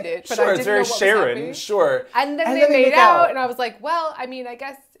enjoyed it, but I didn't know what was happening. Sure. And then they made out and I was like, well, I mean, I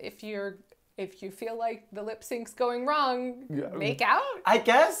guess if you feel like the lip sync's going wrong, make out? I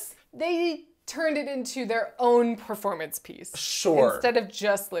guess. They turned it into their own performance piece. Sure. Instead of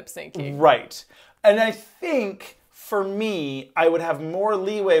just lip syncing. Right. And I think for me, I would have more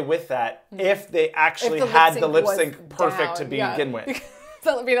leeway with that if they actually had the lip sync perfect to begin with.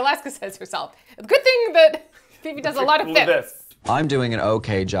 So, I mean, Alaska says herself, the good thing that Fifi does a lot of this. I'm doing an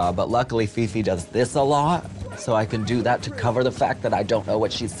okay job, but luckily Fifi does this a lot, so I can do that to cover the fact that I don't know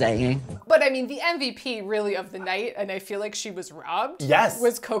what she's saying. But I mean, the MVP really of the night, and I feel like she was robbed,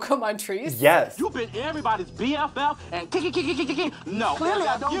 was Coco Montrese. Yes. You've been everybody's BFF and kick. No. Clearly,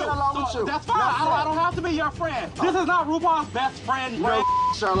 I don't get along with you. That's fine. I don't have to be your friend. This is not RuPaul's best friend. No,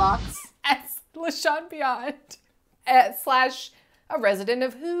 Sherlock. As LaShawn Beyond / a resident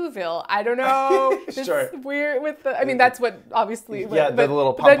of Whoville. I don't know. Sure. It's weird with the, I mean, that's what obviously. Yeah, but, the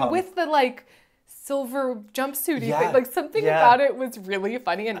little pom-pom. pom-pom. With the like silver jumpsuity thing, like something about it was really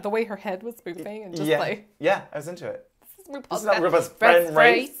funny and the way her head was moving and just like. Yeah, I was into it. This is RuPaul's friend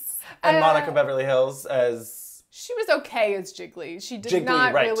race. And Monica Beverly Hills as... She was okay as Jiggly. She did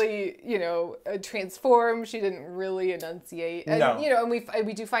not really, you know, transform. She didn't really enunciate. And, you know, and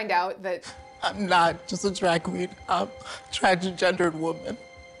we do find out that I'm not just a drag queen. I'm a transgendered woman.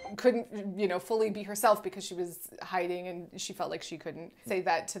 Couldn't, you know, fully be herself because she was hiding and she felt like she couldn't say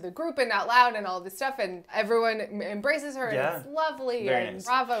that to the group and out loud and all this stuff. And everyone embraces her and it's lovely. Very and nice.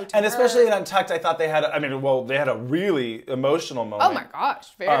 Bravo to and her. Especially in Untucked, I thought they had, they had a really emotional moment. Oh my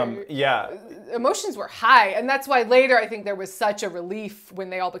gosh. Very. Yeah. Emotions were high. And that's why later I think there was such a relief when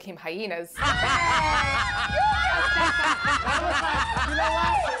they all became hyenas.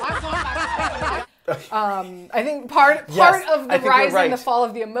 I think part of the rise and the fall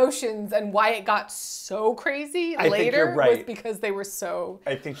of the emotions and why it got so crazy later was because they were so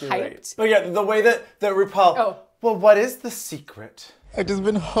I think you're hyped. right. But yeah, the way that RuPaul, well, what is the secret? I've just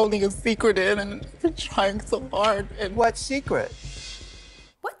been holding a secret in and been trying so hard. And what secret?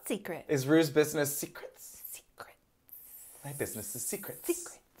 What secret? Is Ru's business secrets? Secrets. My business is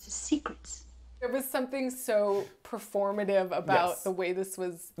secrets. Secrets. There was something so performative about the way this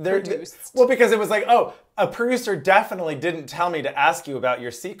was produced. Well, because it was like, oh, a producer definitely didn't tell me to ask you about your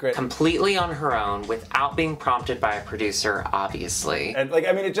secret. Completely on her own, without being prompted by a producer, obviously. And like,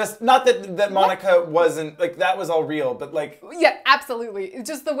 I mean, it just, not that Monica wasn't, like, that was all real, but like. Yeah, absolutely. It's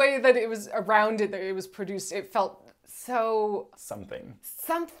just the way that it was around it, that it was produced, it felt so... Something.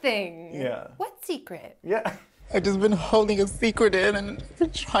 Something. Yeah. What secret? Yeah. I've just been holding a secret in and I've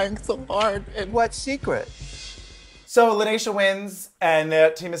been trying so hard. And what secret? So Lanesha wins, and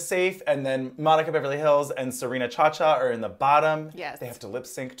the team is safe, and then Monica Beverly Hills and Serena Chacha are in the bottom. Yes. They have to lip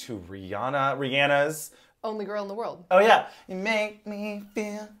sync to Rihanna's Only girl in the world. Oh yeah. You make me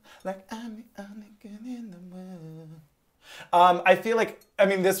feel like I'm the only girl in the world. I feel like, I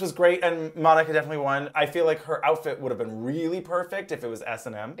mean, this was great, and Monica definitely won. I feel like her outfit would have been really perfect if it was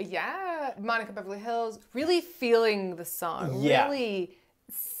S&M. Yeah, Monica Beverly Hills, really feeling the song. Yeah. Really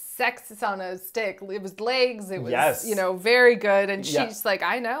sex on a stick. It was legs, it was, Yes. you know, very good. And Yeah. she's like,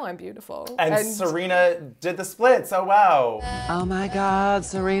 I know I'm beautiful. And Serena did the splits, oh wow. Oh my God,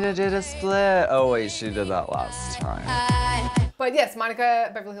 Serena did a split. Oh wait, she did that last time. But yes, Monica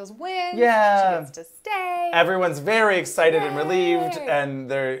Beverly Hills wins. Yeah. She gets to stay. Everyone's very excited and relieved,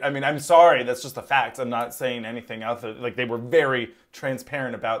 and they're, I mean, I'm sorry, that's just the facts. I'm not saying anything else. Like, they were very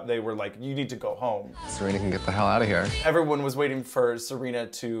transparent about, they were like, you need to go home. Serena can get the hell out of here. Everyone was waiting for Serena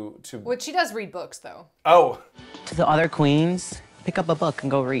to... Which she does read books, though. Oh. To the other queens, pick up a book and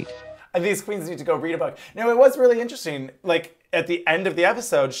go read. And these queens need to go read a book. Now, it was really interesting. Like, at the end of the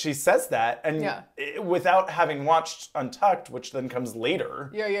episode, she says that, and without having watched Untucked, which then comes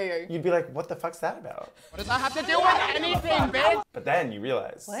later, Yeah. you'd be like, what the fuck's that about? What does that have to do with anything, bitch? But then you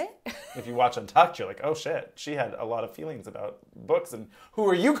realize, what? If you watch Untucked, you're like, oh shit, she had a lot of feelings about books, and who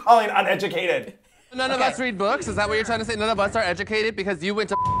are you calling uneducated? None of us read books? Is that what you're trying to say? None of us are educated because you went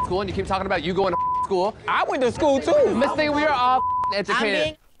to school and you keep talking about you going to school? I went to school too. Miss Thing, we are all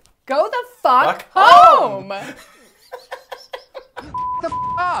educated. Go the fuck home! The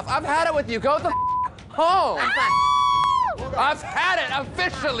off. I've had it with you. Go the home. I've had it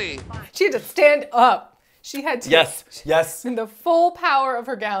officially. She had to stand up. She had to. Yes. In the full power of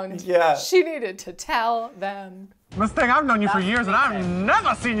her gown. Yeah. She needed to tell them. Miss Thing, I've known you for years and I've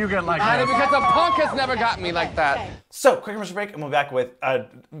never seen you get like that. Because a punk has never got me like that. So, quick commercial break, and we'll be back with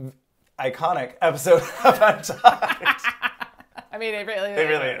an iconic episode of Untucked. I mean, it really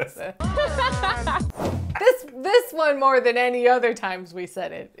is. This one more than any other times we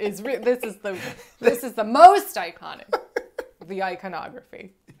said it is this is the most iconic. The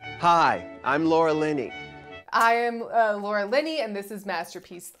iconography. Hi, I'm Laura Linney. I am Laura Linney, and this is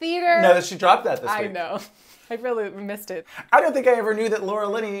Masterpiece Theater. No, she dropped that this week. I know. I really missed it. I don't think I ever knew that Laura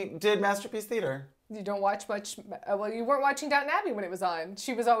Linney did Masterpiece Theater. You don't watch much. Well, you weren't watching Downton Abbey when it was on.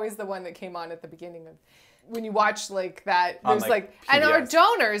 She was always the one that came on at the beginning of. When you watch like that, there's like and our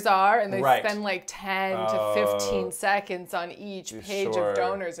donors are, and they spend like 10 to 15 seconds on each page of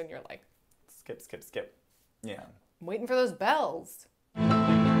donors, and you're like, skip. Yeah. I'm waiting for those bells.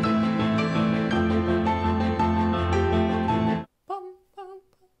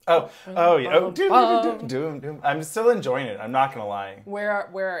 Oh yeah. Oh, doom. I'm still enjoying it. I'm not gonna lie. Where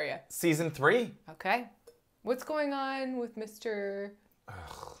are you? Season 3. Okay. What's going on with Mr.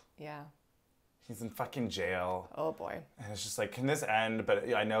 Yeah. He's in fucking jail. Oh boy. And it's just like, can this end?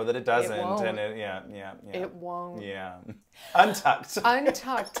 But I know that it doesn't. It won't. And It won't. Yeah. Untucked.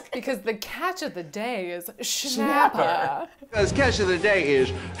 Untucked, because the catch of the day is Schnapper. Because catch of the day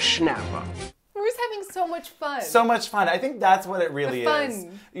is Schnapper. We're just having so much fun. So much fun. I think that's what it really is.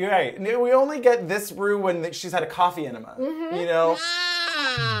 You're right. We only get this Rue when she's had a coffee enema. Mm-hmm. You know?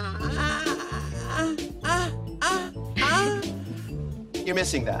 You're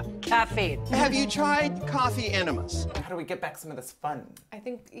missing that. Caffeine. Have you tried coffee enemas? How do we get back some of this fun? I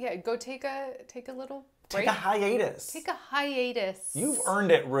think, go take a little break. Take a hiatus. Take a hiatus. You've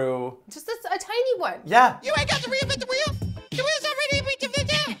earned it, Rue. Just a tiny one. Yeah. You ain't got to reinvent the wheel. The wheel's already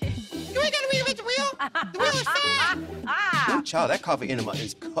reinvented. You ain't got to reinvent the wheel. The wheel is fine. Oh, child, that coffee enema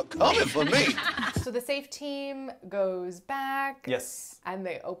is coming for me. So the safe team goes back. Yes. And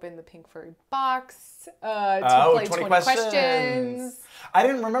they open the Pinkford box to play 20 questions. I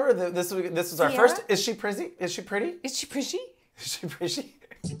didn't remember that this was our first. Is she pretty? Is she pretty? Is she pretty? Is she pretty?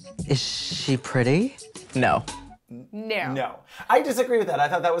 Is she pretty? No. No. I disagree with that. I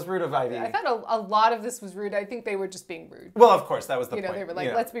thought that was rude of Ivy. I thought a lot of this was rude. I think they were just being rude. Well, of course, that was the point. They were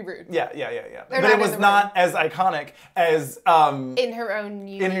like, let's be rude. Yeah. But it was not as iconic as in her own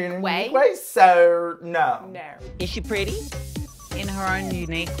unique way. So no. No. Is she pretty? In her own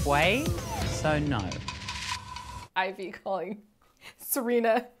unique way? So no. Ivy calling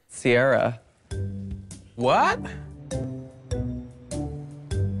Serena. Sierra. What?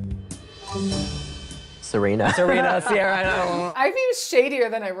 Serena, Sierra, I know. Ivy was shadier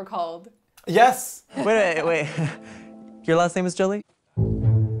than I recalled. Yes. Wait. Your last name is Jolie?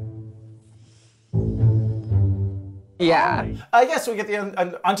 Yeah. Yes, we get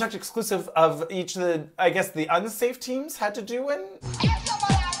the Untucked exclusive of each of the, I guess, the unsafe teams had to do in.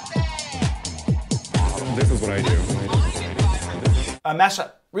 This is what I do. A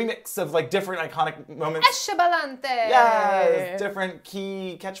mashup remix of like different iconic moments. Eschabalante. Yes, different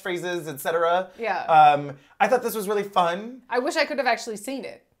key catchphrases, etc. Yeah. I thought this was really fun. I wish I could have actually seen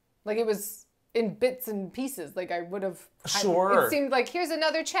it. Like it was in bits and pieces. Like I would have. Sure. It seemed like here's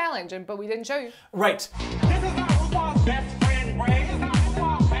another challenge, but we didn't show you. Right. This is not RuPaul's best friend, Ray. This is not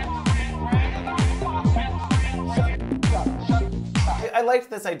RuPaul's best friend, Ray. This is not RuPaul's best friend. I liked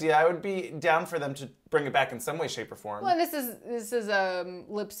this idea. I would be down for them to bring it back in some way, shape, or form. Well, and this is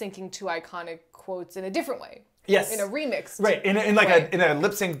lip syncing two iconic quotes in a different way. Yes. In a remix. Right. In a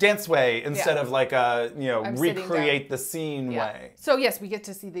lip sync dance way instead of like a recreate the scene way. So yes, we get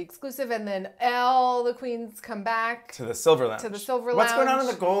to see the exclusive, and then all the queens come back to the Silver Lounge. What's going on in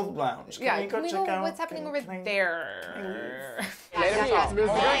the Gold Lounge? Can we go check out what's happening over there? What's happening in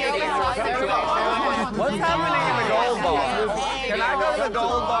the gold bar? Can I go to the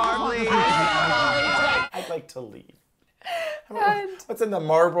gold bar, please? I'd like to leave. What's in the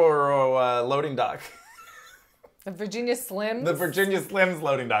Marlboro loading dock? The Virginia Slims? The Virginia Slims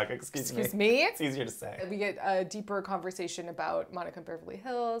loading dock, excuse me? It's easier to say. We get a deeper conversation about Monica and Beverly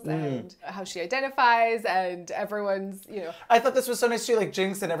Hills and how she identifies, and everyone's, I thought this was so nice too, like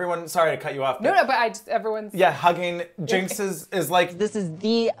Jinx and everyone, sorry to cut you off. No, but everyone's... Yeah, hugging. Jinx is like... This is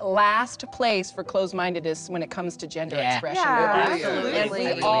the last place for closed-mindedness when it comes to gender expression. Yeah, absolutely. And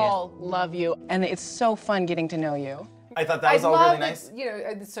we all love you, and it's so fun getting to know you. I thought that was all really nice.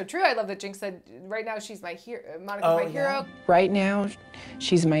 It's so true. I love that Jinx said, right now she's my hero. Monica's my hero. Right now,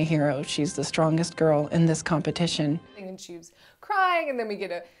 she's my hero. She's the strongest girl in this competition. And she was crying, and then we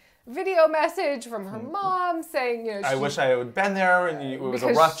get a video message from her mom saying, I wish I had been there, and it was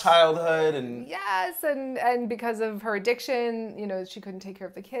a rough childhood, and yes, and because of her addiction, she couldn't take care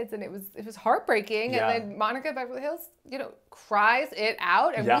of the kids, and it was heartbreaking. Yeah. And then Monica Beverly Hills, cries it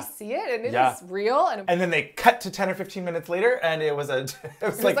out, and we see it, and it is real. And then they cut to 10 or 15 minutes later, and it was like,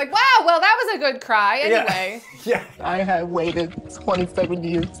 wow, well, that was a good cry anyway. Yeah. I had waited 27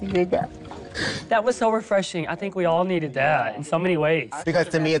 years to hear that. That was so refreshing. I think we all needed that in so many ways. Because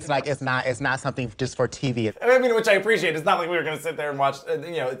to me, it's like it's not something just for TV. I mean, which I appreciate. It's not like we were going to sit there and watch.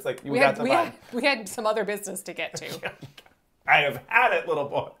 It's like we had some other business to get to. I have had it, little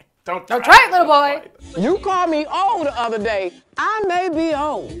boy. Don't try it, little boy. You called me old the other day. I may be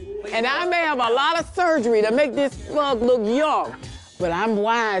old, and I may have a lot of surgery to make this slug look young. But I'm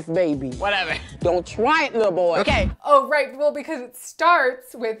wise, baby. Whatever. Don't try it, little boy. Okay. Oh, right. Well, because it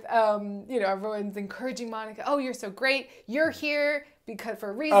starts with, everyone's encouraging Monica. Oh, you're so great. You're here because for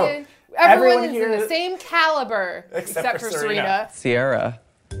a reason. Everyone is in the same caliber except for Serena. Sierra.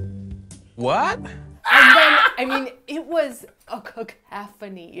 What? And then, it was a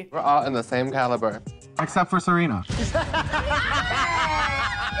cacophony. We're all in the same caliber. Except for Serena.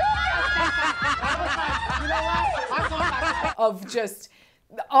 Of just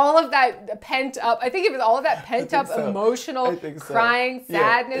all of that pent up, I think it was all of that pent up emotional crying,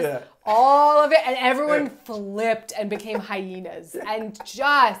 sadness, all of it, and everyone flipped and became hyenas and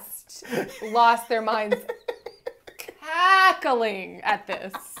just lost their minds cackling at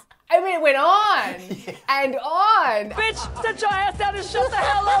this. It went on and on. Bitch, sit your ass down and shut the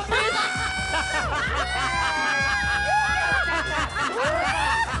hell up, bitch!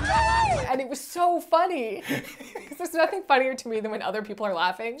 And it was so funny. Because there's nothing funnier to me than when other people are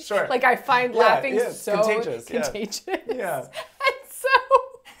laughing. Sure. Like, I find laughing so contagious. Yeah. And so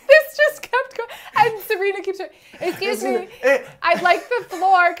this just kept going. And Serena keeps saying, excuse me, I'd like the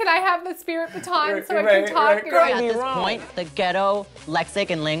floor. Can I have the spirit baton so I can talk? At this point, the ghetto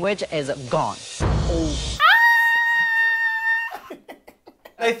lexic and language is gone.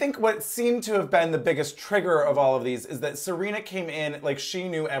 I think what seemed to have been the biggest trigger of all of these is that Serena came in like she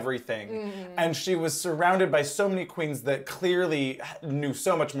knew everything. And she was surrounded by so many queens that clearly knew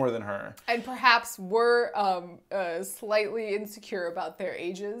so much more than her. And perhaps were slightly insecure about their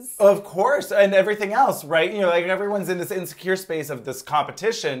ages. Of course, and everything else, right? Like everyone's in this insecure space of this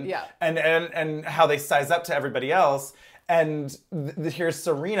competition. Yeah. And how they size up to everybody else. And here's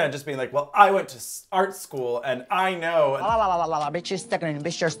Serena just being like, well, I went to art school and I know. Bitch, you're stuck in.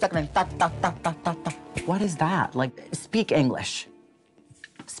 Bitch, you're stuck in. What is that? Like, speak English.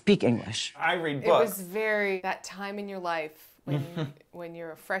 Speak English. I read books. It was that time in your life when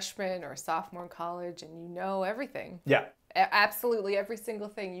you're a freshman or a sophomore in college and you know everything. Yeah. Absolutely every single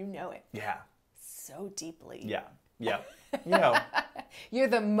thing, you know it. Yeah. So deeply. Yeah. You're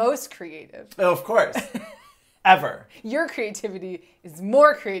the most creative. Of course. Ever. Your creativity is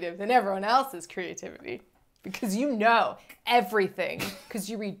more creative than everyone else's creativity. Because you know everything, because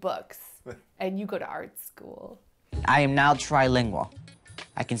you read books and you go to art school. I am now trilingual.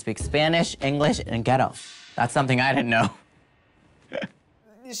 I can speak Spanish, English, and ghetto. That's something I didn't know.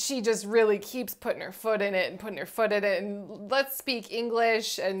 She just really keeps putting her foot in it and putting her foot in it, and let's speak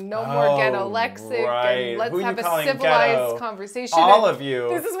English and no more ghetto lexic, and let's have a civilized conversation. All of you.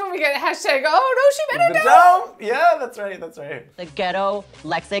 This is when we get hashtag, oh no, she better know. Don't. Yeah, that's right, that's right. The ghetto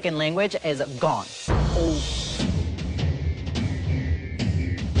lexic and language is gone.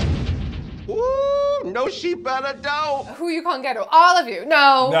 Ooh, no, she better don't. Who you calling ghetto? All of you.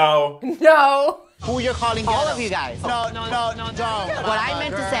 No. No. No. Who you're calling ghetto? All of you guys. No, don't. What I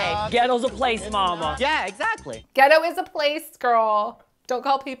meant to say. Ghetto's a place, mama. Yeah, exactly. Ghetto is a place, girl. Don't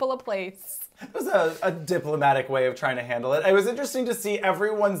call people a place. It was a diplomatic way of trying to handle it. It was interesting to see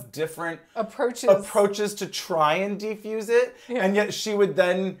everyone's different approaches to try and defuse it, and yet she would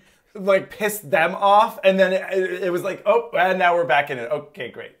then like piss them off, and then it was like, oh, and now we're back in it. Okay,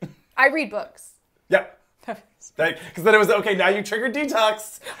 great. I read books. Yep. Because then it was, okay, now you triggered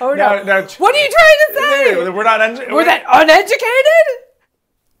detox. Oh, now, no. What are you trying to say? We're not We're that uneducated?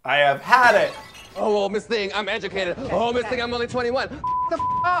 I have had it. Oh, well, Miss Thing, I'm educated. Oh, Miss Thing, I'm only 21. The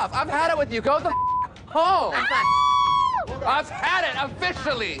off. I've had it with you. Go the home. I've had it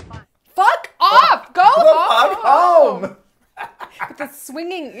officially. Fuck off. Go fuck home. With the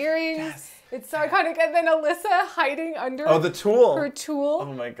swinging earrings. Yes. It's so iconic. And then Alyssa hiding under the tool. Her tool.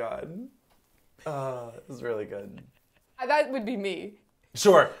 Oh my God. It was really good. That would be me.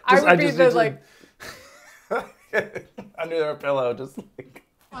 Sure. I would be the like under their pillow, just like.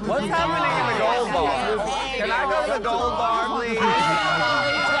 What's happening in the gold bar? Can I go to the gold bar,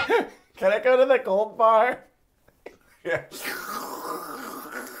 please? Can I go to the gold bar? Yeah.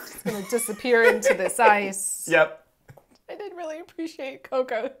 It's gonna disappear into this ice. Yep. I didn't really appreciate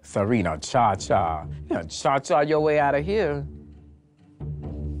Coco. Serena, cha-cha. Cha-cha your way out of here.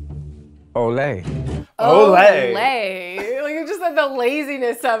 Olay. Olay. Like, it just like the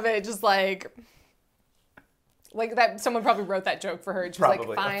laziness of it, just like that. Someone probably wrote that joke for her. She was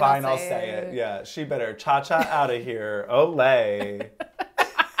probably. Like, fine, I'll say it. Yeah, she better cha-cha out of here. Olay.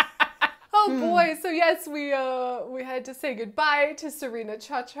 Oh boy, so yes, we had to say goodbye to Serena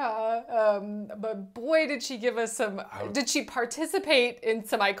Cha-Cha, but boy did she give us some, did she participate in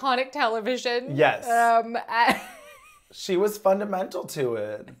some iconic television? Yes. She was fundamental to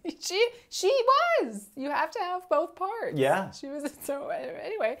it. She was. You have to have both parts. Yeah. She was, so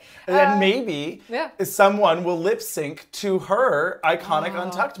anyway. And maybe someone will lip sync to her iconic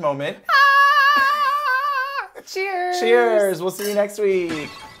Untucked moment. Cheers. Cheers. We'll see you next week.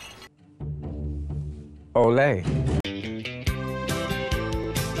 Olay.